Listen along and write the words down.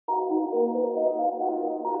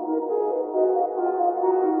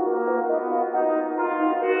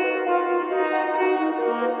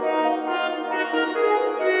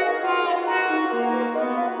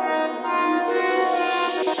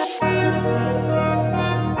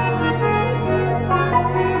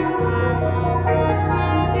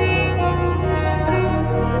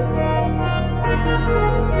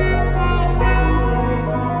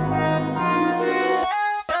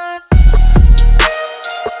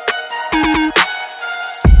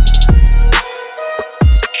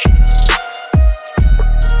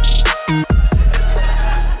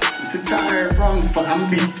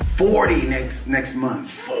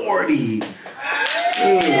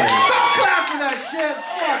shit.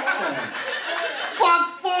 Fuck that.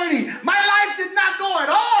 Fuck 40. My life did not go at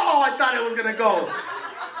all how I thought it was gonna go.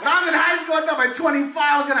 When I was in high school, I thought by 25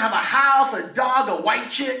 I was gonna have a house, a dog, a white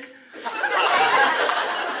chick.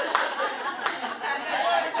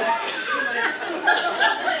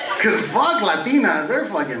 Cause fuck Latinas, they're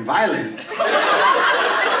fucking violent.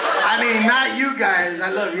 I mean, not you guys.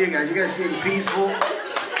 I love you guys. You guys seem peaceful.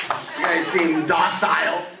 You guys seem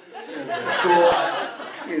docile. You guys are cool.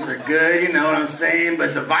 You guys are good, you know what I'm saying?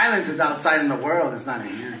 But the violence is outside in the world. It's not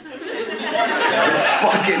in here. It's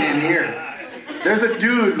fucking in here. There's a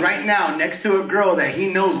dude right now next to a girl that he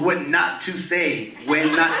knows what not to say,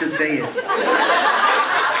 when not to say it.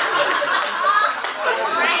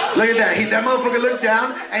 Look at that. That motherfucker looked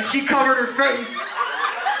down and she covered her face.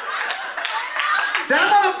 That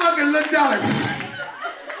motherfucker looked down like,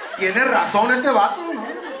 tiene razón este vato, no?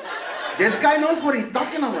 This guy knows what he's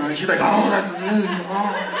talking about. And she's like, oh, that's me.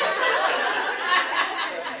 Oh.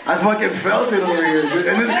 I fucking felt it over here, dude.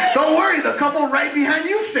 And then, don't worry, the couple right behind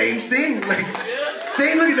you, same thing. Like,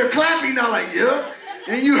 same, look, they're clapping now, like, yup.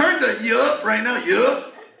 And you heard the yup right now,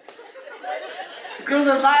 yup. Girls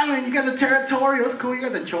are violent, you guys are territorial, it's cool, you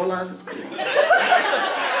guys are cholas, it's cool. You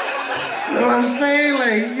know what I'm saying?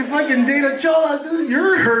 Like, you fucking date a chola,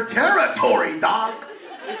 you're her territory, dog.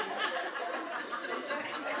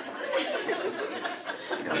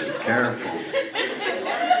 You gotta be careful.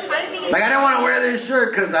 Like, I don't want to wear this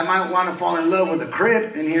shirt because I might want to fall in love with a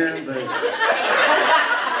crip in here, but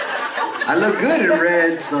I look good in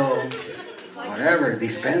red, so whatever,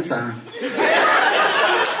 dispensa.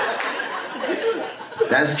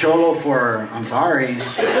 That's cholo for, I'm sorry.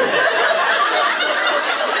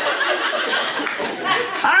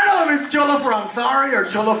 I don't know if it's cholo for I'm sorry or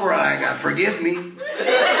cholo for forgive me.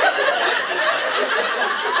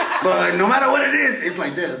 But no matter what it is, it's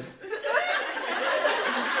like this.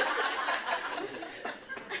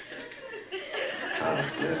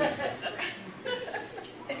 Tough, dude.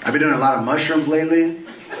 I've been doing a lot of mushrooms lately.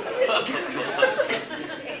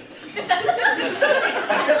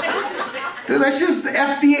 Dude, that's just, the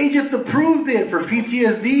FDA just approved it for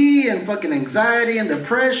PTSD and fucking anxiety and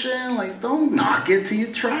depression. Like, don't knock it till you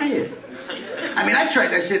try it. I mean, I tried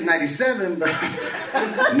that shit in 97, but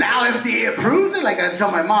now FDA approves it. Like, I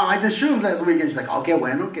tell my mom, I did shrooms last week, and she's like, oh, qué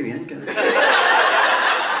bueno, qué bien, qué bien.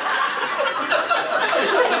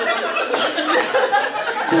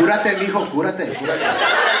 Cúrate, mijo, cúrate, cúrate.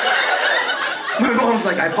 My mom's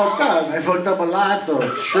like, I fucked up a lot, so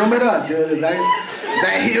shroom it up, dude.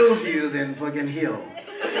 That heals you, then fucking heal.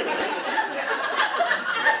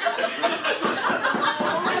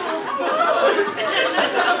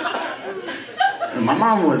 My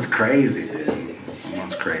mom was crazy, dude. My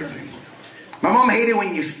mom's crazy. My mom hated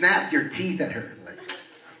when you snapped your teeth at her. Like,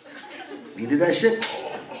 you did that shit?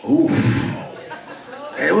 Oof.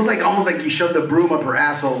 It was like almost like you shoved a broom up her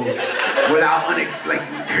asshole without like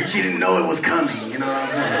she didn't know it was coming. You know what I'm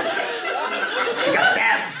saying? She got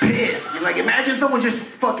that pissed. Like, imagine someone just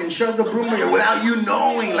fucking shoved a broom in you without you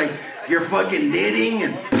knowing. Like, you're fucking knitting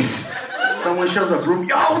and someone shoves a broom.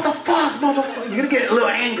 Yo, what the fuck, motherfucker? You're gonna get a little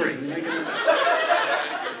angry.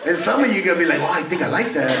 And some of you gonna be like, well, I think I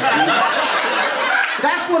like that.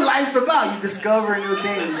 That's what life's about. You discover new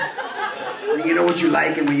things. You know what you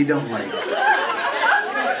like and what you don't like.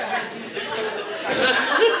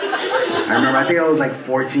 I remember, I think I was like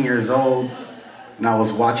 14 years old, and I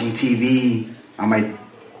was watching TV on my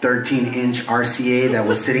 13-inch RCA that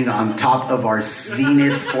was sitting on top of our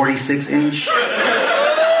Zenith 46-inch.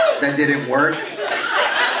 That didn't work.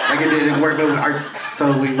 Like, it didn't work, but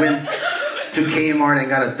so we went to Kmart and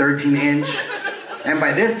got a 13-inch. And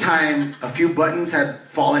by this time, a few buttons had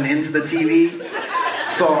fallen into the TV.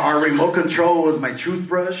 So our remote control was my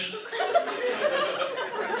toothbrush.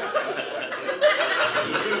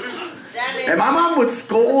 And my mom would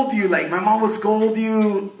scold you, like, my mom would scold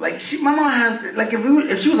you, like, my mom had, like,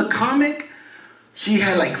 if she was a comic, she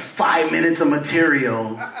had like 5 minutes of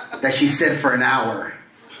material that she said for an hour.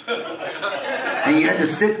 And you had to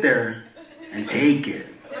sit there and take it.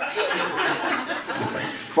 I was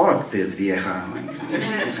like, fuck this vieja.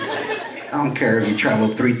 I don't care if you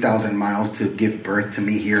traveled 3,000 miles to give birth to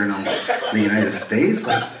me here in the United States.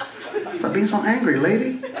 Like, stop being so angry,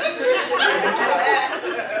 lady.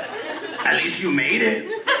 At least you made it.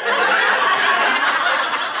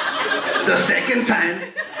 The second time.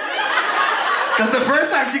 Because the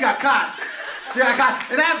first time she got caught.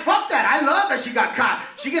 And fuck that. I love that she got caught.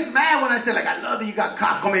 She gets mad when I say, like, I love that you got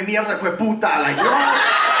caught. Come mierda, fue puta. Like, what?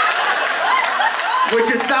 Which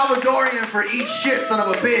is Salvadorian for eat shit, son of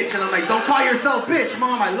a bitch. And I'm like, don't call yourself bitch,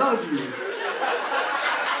 mom, I love you.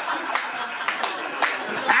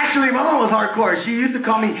 Actually, my mom was hardcore. She used to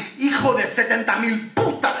call me hijo de 70,000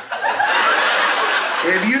 putas.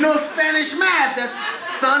 If you know Spanish math, that's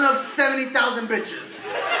son of 70,000 bitches.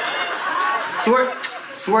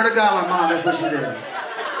 Swear to God, my mom, that's what she did.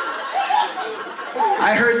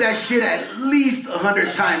 I heard that shit at least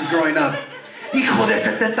 100 times growing up. Hijo de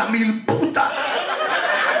 70,000 putas.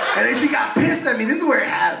 And then she got pissed at me. This is where it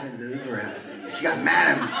happened, dude. This is where it happened. She got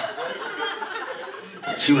mad at me.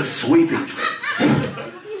 She was sweeping.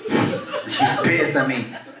 She's pissed at me.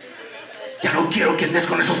 Ya no quiero que andes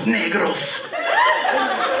con esos negros.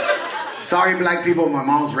 Sorry, black people, my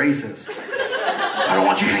mom's racist. I don't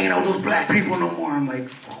want you hanging out with those black people no more. I'm like,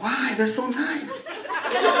 why? They're so nice.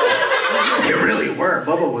 They really were.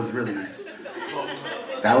 Bubba was really nice.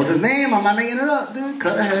 That was his name. I'm not making it up, dude.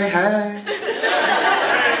 Cut a hey.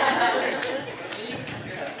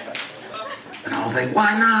 And I was like,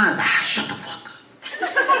 why not? Shut the fuck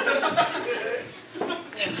up.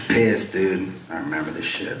 She was pissed, dude. I remember this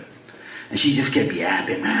shit. And she just kept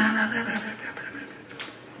yapping. I'm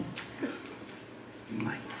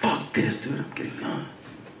like, fuck this, dude. I'm getting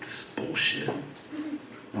this bullshit.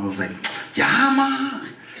 I was like, yeah, ma.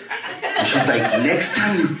 And she's like, next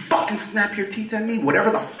time you fucking snap your teeth at me,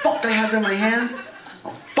 whatever the fuck I have in my hands,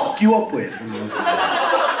 I'll fuck you up with. And I was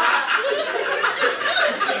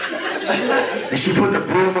like, and she put the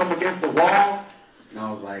broom up against the wall. And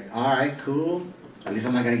I was like, all right, cool. At least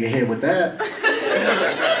I'm not gonna get hit with that.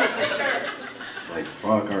 Like,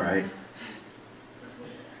 fuck, all right.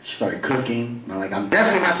 She started cooking. And I'm like, I'm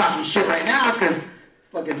definitely not talking shit right now because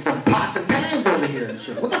fucking some pots and pans over here and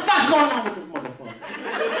shit. What the fuck's going on with this motherfucker?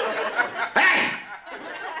 Hey!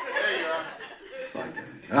 There you are. Fucking.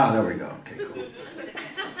 Oh, there we go. Okay, cool.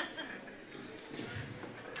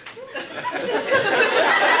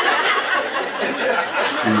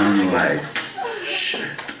 And I'm like, shit.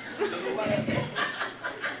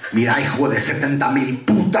 Mira, hijo de 70,000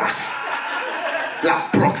 putas.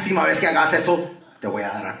 La próxima vez que hagas eso, te voy a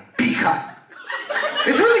dar pija.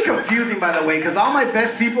 It's really confusing, by the way, because all my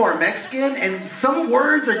best people are Mexican, and some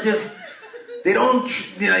words are just, they don't,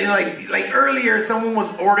 like earlier, someone was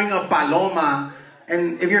ordering a paloma,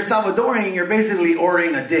 and if you're Salvadorian, you're basically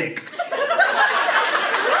ordering a dick.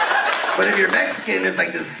 But if you're Mexican, it's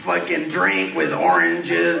like this fucking drink with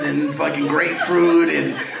oranges and fucking grapefruit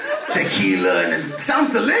and tequila, and it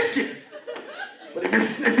sounds delicious. But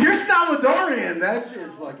if you're Salvadorian, that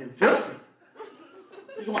shit's fucking filthy.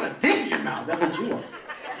 You just want a dick in your mouth. That's what you want.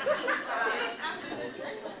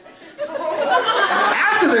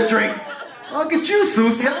 After the drink, look at you,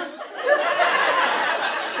 Susia.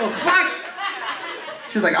 Oh, fuck.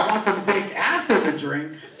 She's like, I want some dick after the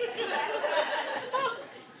drink.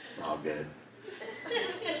 It's all good.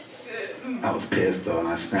 I was pissed, though, and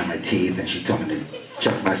I snapped my teeth, and she told me to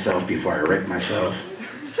check myself before I wreck myself.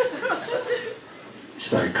 She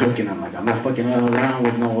started cooking. I'm like, I'm not fucking around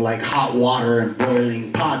with no like hot water and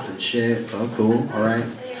boiling pots and shit. So cool, all right.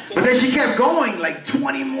 But then she kept going like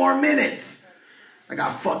 20 more minutes. I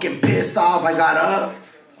got fucking pissed off. I got up.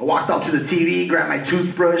 I walked up to the TV, grabbed my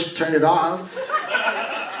toothbrush, turned it off.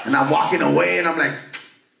 And I'm walking away and I'm like.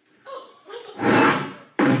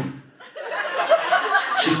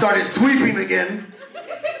 She started sweeping again.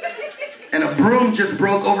 And a broom just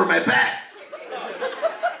broke over my back.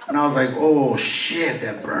 And I was like, oh shit,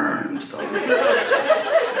 that burns, though.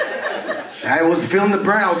 I was feeling the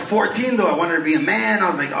burn. I was 14, though. I wanted to be a man. I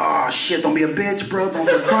was like, oh shit, don't be a bitch, bro. Don't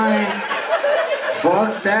start crying.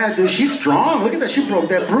 Fuck that, dude. She's strong. Look at that. She broke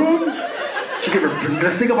that broom. She gave her.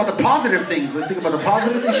 Let's think about the positive things. Let's think about the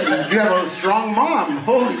positive things. You have a strong mom.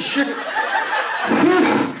 Holy shit.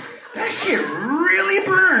 That shit really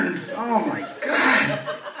burns. Oh my God.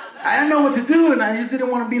 I didn't know what to do, and I just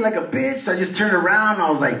didn't want to be like a bitch. So I just turned around, and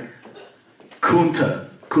I was like, Kunta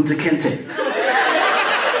Kinte.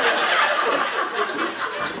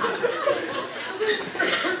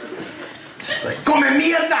 She's like, Come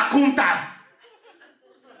mierda, Kunta. I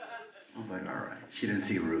was like, all right. She didn't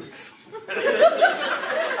see roots.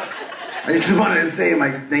 I just wanted to say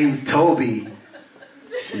my name's Toby.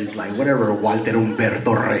 She's like, whatever, Walter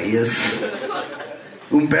Humberto Reyes.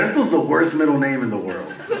 Humberto's the worst middle name in the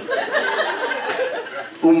world.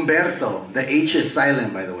 Humberto. The H is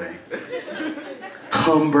silent, by the way.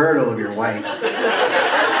 Humberto if you're white.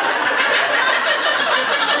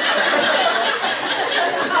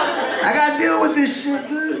 I gotta deal with this shit,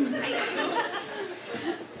 dude.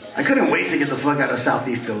 I couldn't wait to get the fuck out of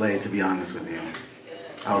Southeast LA, to be honest with you.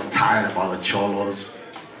 I was tired of all the cholos.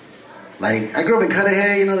 Like, I grew up in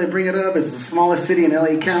Cudahy, you know, they bring it up. It's the smallest city in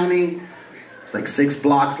LA County. It's like 6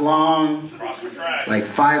 blocks long, like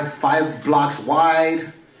five blocks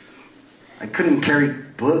wide. I couldn't carry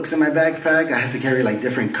books in my backpack. I had to carry like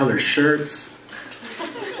different color shirts.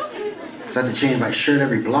 So I had to change my shirt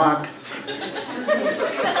every block.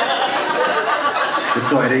 Just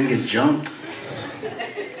so I didn't get jumped.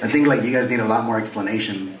 I think like you guys need a lot more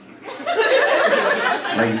explanation.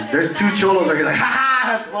 Like there's two cholos where you're like, ha ha,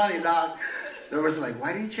 that's funny, dog. The other person's like,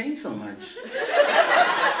 why do you change so much? He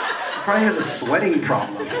probably has a sweating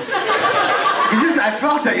problem. It's just, I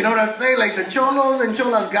felt that, you know what I'm saying? Like the cholos and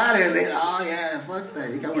cholas got it. And they, oh yeah, fuck that.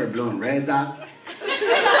 You gotta wear blue and red, dog.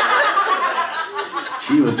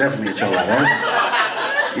 She was definitely a cholo,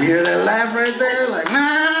 right? You hear that laugh right there? Like,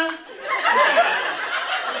 nah.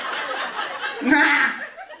 Nah.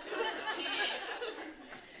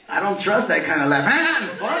 I don't trust that kind of laugh. Man,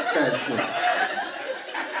 fuck that shit.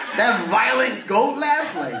 That violent goat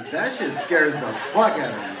laugh, like, that shit scares the fuck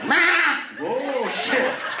out of me. Man! Oh,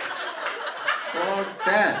 shit. Fuck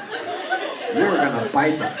that. You were gonna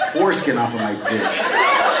bite the foreskin off of my dick.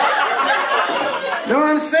 You know what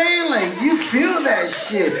I'm saying? Like, you feel that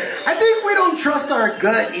shit. I think we don't trust our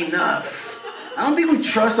gut enough. I don't think we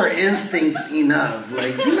trust our instincts enough.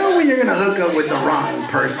 Like, you know when you're gonna hook up with the wrong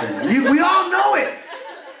person. We all know it.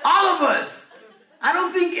 All of us. I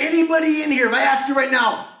don't think anybody in here, if I asked you right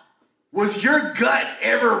now, was your gut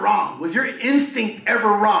ever wrong? Was your instinct ever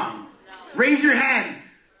wrong? No. Raise your hand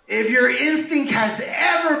if your instinct has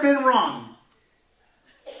ever been wrong.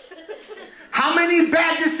 How many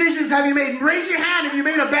bad decisions have you made? Raise your hand if you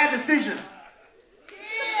made a bad decision.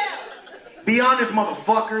 Yeah. Be honest,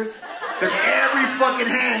 motherfuckers. Because every fucking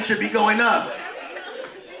hand should be going up.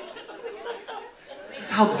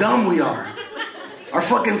 That's how dumb we are. Our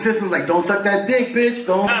fucking system's like, don't suck that dick, bitch.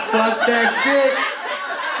 Don't suck that dick.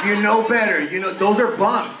 You know better. You know, those are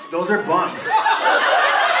bumps. Those are bumps.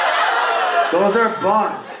 Those are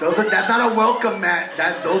bumps. That's not a welcome mat.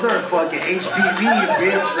 Those are fucking HPV,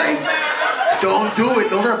 bitch. Like, don't do it.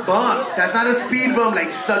 Those are bumps. That's not a speed bump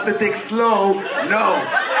like suck the dick slow. No.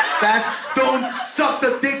 That's don't suck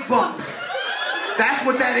the dick bumps. That's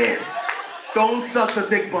what that is. Don't suck the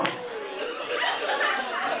dick bumps.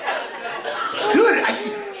 Dude,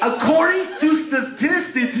 according to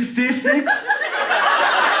statistics,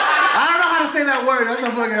 I don't know how to say that word. That's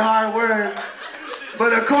a fucking hard word.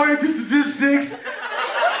 But according to statistics,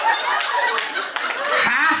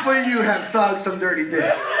 half of you have sucked some dirty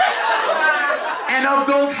dick. And of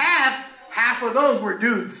those half of those were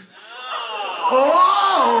dudes.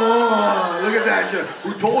 Oh, look at that shit.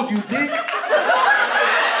 Who told you, dick?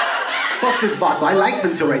 Fuck this bottle. I liked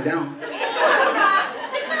them till right now.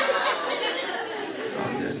 It's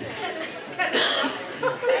all good.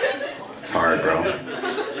 It's hard, bro.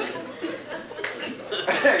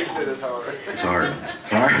 He said it's hard. It's hard.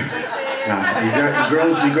 It's hard.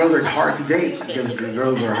 You girls are hard to date.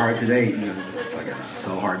 Girls are hard to date. Fucking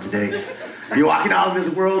so hard to date. You're walking out in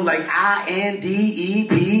this world like INDEPENDENT.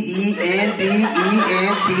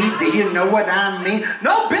 Do you know what I mean?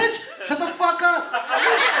 No, bitch. Shut the fuck up.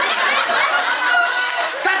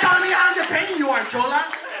 Stop telling me how independent you are, chola.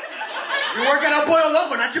 You work at El Pollo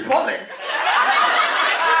Loco, not Chipotle.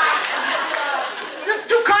 Just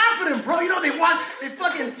too confident, bro. You know, they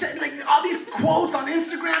fucking, like, all these quotes on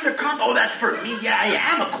Instagram, they're confident. Oh, that's for me. Yeah,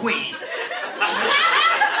 I'm a queen.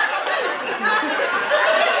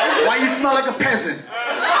 Why you smell like a peasant?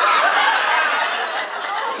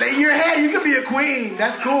 Like, in your head, you could be a queen.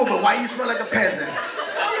 That's cool, but why you smell like a peasant?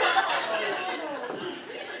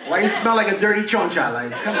 Why you smell like a dirty choncha?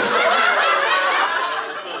 Like, come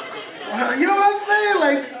on. You know what I'm saying?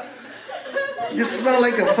 Like, you smell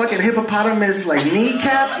like a fucking hippopotamus, like,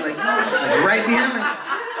 kneecap. Like right behind me.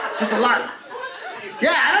 Just a lot.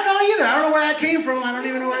 Yeah, I don't know either. I don't know where that came from. I don't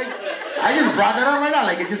even know where I just brought that up right now.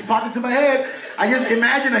 Like, it just popped into my head. I just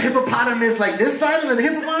imagine a hippopotamus like this side of the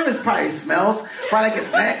hippopotamus probably smells. Probably like its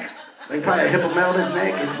neck. Like probably a hippopotamus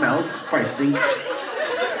neck. It smells. Probably stinks.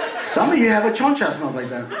 Some of you have a choncha smells like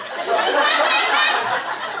that.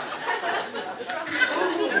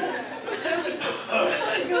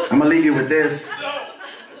 I'm gonna leave you with this.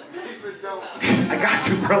 I got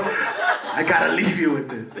to, bro. I gotta leave you with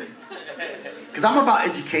this. Because I'm about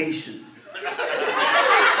education.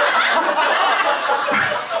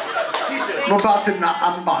 I'm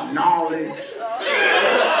about knowledge.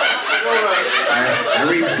 I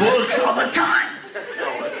read books all the time.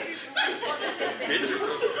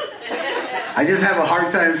 I just have a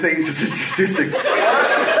hard time saying statistics.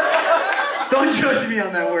 Don't judge me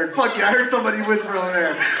on that word. Fuck you. I heard somebody whisper over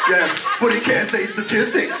there. Yeah, but he can't say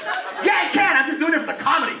statistics. Yeah, I can. I'm just doing it for the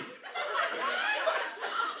comedy.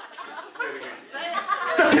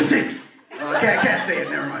 Statistics. Oh, I can't say it.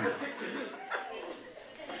 Never mind.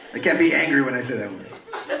 I can't be angry when I say that word.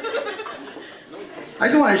 I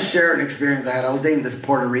just want to share an experience I had. I was dating this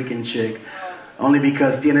Puerto Rican chick, only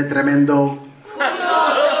because tiene tremendo.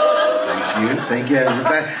 Thank you.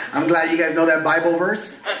 I'm glad you guys know that Bible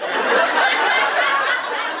verse.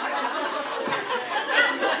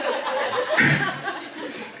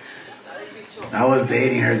 I was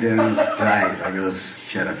dating her, then it was tight. Like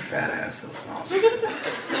she had a fat ass. It was awesome.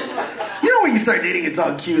 You know when you start dating, it's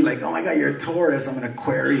all cute. Like, oh my God, you're a Taurus, I'm an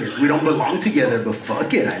Aquarius. We don't belong together, but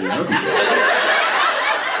fuck it, I love you.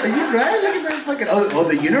 Are you right? Look at that fucking. Oh,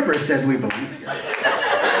 the universe says we belong together.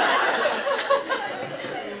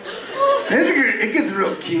 It gets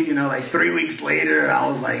real cute, you know. Like 3 weeks later, I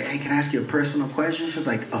was like, "Hey, can I ask you a personal question?" She was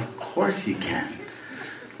like, "Of course you can.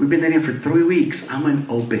 We've been dating for 3 weeks. I'm an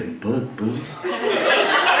open book, boo."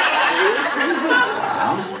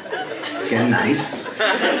 Wow, getting nice.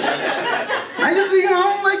 I just, you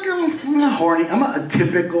know, I'm a horny. I'm a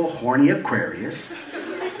typical horny Aquarius.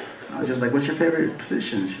 I was just like, "What's your favorite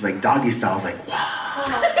position?" She's like, "Doggy style." I was like, "Wow."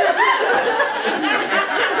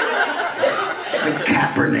 Like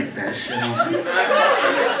Kaepernick, that shit. Oh my God.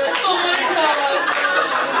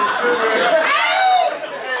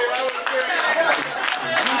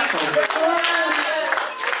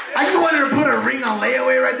 I just wanted to put a ring on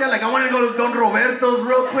layaway right there. Like I wanted to go to Don Roberto's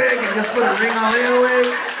real quick and just put a ring on layaway.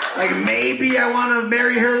 Like maybe I want to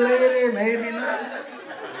marry her later, maybe not.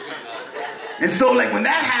 And so, like, when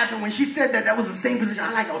that happened, when she said that was the same position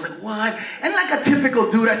I was like, what? And like a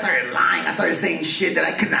typical dude, I started lying. I started saying shit that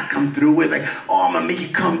I could not come through with. Like, oh, I'm going to make you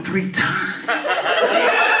come 3 times.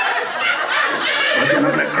 I'm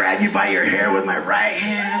going to grab you by your hair with my right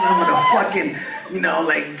hand. I'm going to fucking, you know,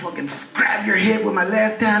 like, fucking grab your hip with my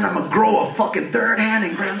left hand. I'm going to grow a fucking third hand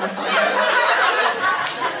and grab my fucking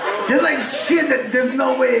hand. Just like shit that there's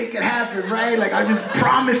no way it could happen, right? Like, I'm just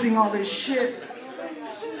promising all this shit.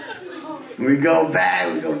 We go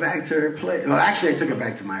back to her place. Well, actually, I took her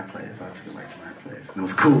back to my place. And it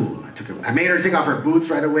was cool. I made her take off her boots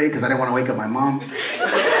right away because I didn't want to wake up my mom. They're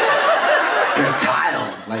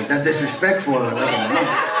tile. Like, that's disrespectful.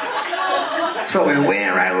 So we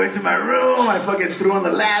went right away to my room. I fucking threw on the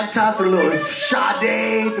laptop, threw a little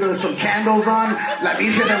Sade, threw some candles on. La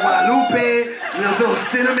Virgen de Guadalupe, this little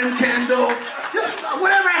cinnamon candle. Just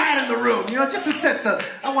whatever I had in the room, you know, just to set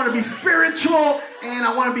I want to be spiritual and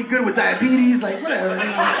I want to be good with diabetes, like whatever. You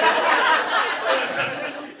know.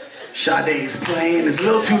 Sade's playing, it's a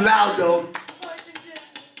little too loud though.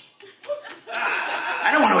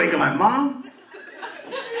 I don't want to wake up my mom.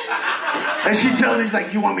 And she tells me, she's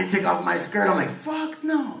like, you want me to take off my skirt? I'm like, fuck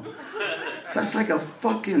no. That's like a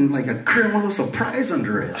fucking, like a criminal surprise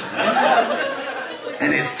under it.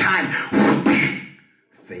 And it's time.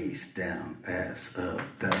 Face down, ass up,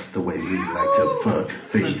 that's the way we like to fuck.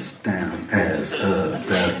 Face down, ass up,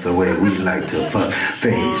 that's the way we like to fuck.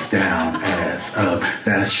 Face down, ass up,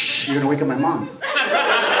 you're gonna wake up my mom.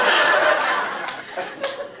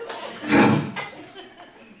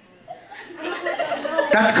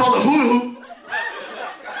 That's called a hula hoop.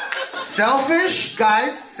 Selfish,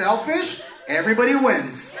 guys, selfish, everybody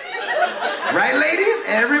wins. Right, ladies?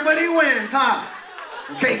 Everybody wins, huh?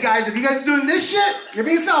 Okay, guys, if you guys are doing this shit, you're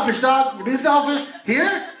being selfish, dog. You're being selfish.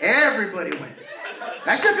 Here, everybody wins.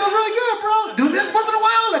 That shit feels really good, bro. Do this once in a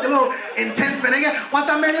while, like a little intense merengue.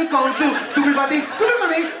 Guantameni con su, tubi bati,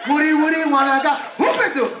 woody, wanna go, hoop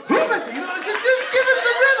it, you know, just give it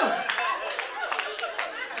some rhythm.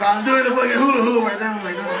 So I'm doing the fucking hula hoop right now. I'm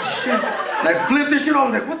like, oh shit. And I flip this shit over.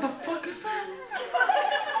 I'm like, what the fuck is that?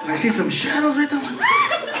 And I see some shadows right there.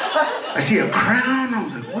 I see a crown. I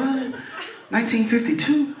was like, what?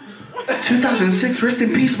 1952, 2006, rest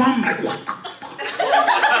in peace, mom. I'm like, what the fuck?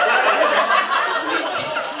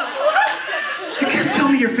 You can't tell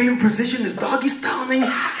me your favorite position is doggy style, man.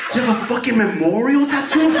 You have a fucking memorial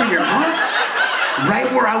tattoo for your mom?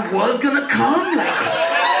 Right where I was gonna come? Like,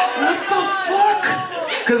 what the fuck?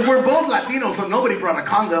 Because we're both Latinos, so nobody brought a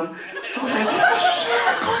condom. So I was like, what the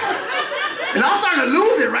shit? And I was starting to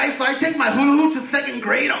lose it, right? So I take my hula hoop to 2nd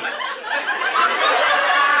grade. I'm like,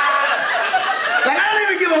 I don't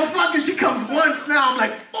even give a fuck if she comes once now. I'm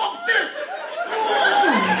like, fuck this.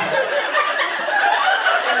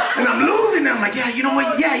 And I'm losing it. I'm like, yeah, you know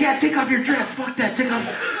what? Yeah, take off your dress. Fuck that, take off.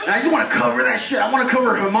 And I just want to cover that shit. I want to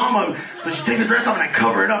cover her mama. So she takes her dress off and I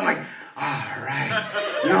cover it up. I'm like, all right.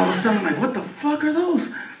 You know, all of a sudden I'm like, what the fuck are those?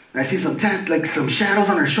 And I see some shadows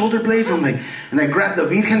on her shoulder blades. I'm like, and I grab the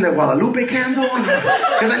Virgen de Guadalupe candle.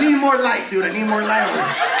 Because I need more light, dude. I need more light. I'm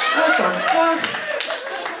like, what the fuck?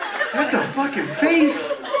 That's a fucking face.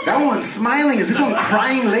 That one's smiling. Is this one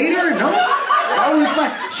crying later? No. That one's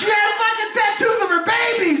smiling. She had fucking tattoos of her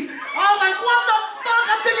babies. I was like, what the fuck?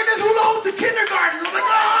 I'm taking this hula hoop to kindergarten. I'm like,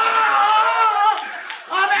 ah!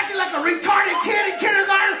 like a retarded kid in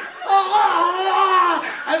kindergarten.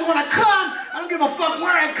 I just want to come. I don't give a fuck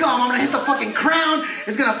where I come. I'm gonna hit the fucking crown.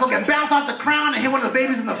 It's gonna fucking bounce off the crown and hit one of the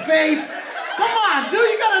babies in the face. Come on, dude,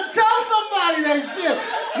 you gotta tell somebody that shit.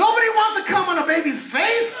 Nobody wants to come on a baby's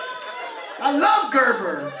face. I love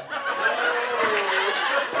Gerber.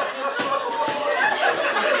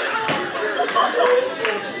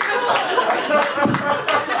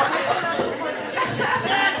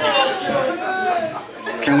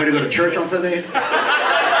 Can't wait to go to church on Sunday.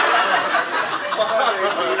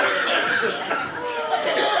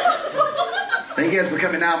 Thank you guys for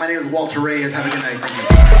coming out. My name is Walter Reyes. Have a good night.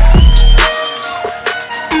 Thank you.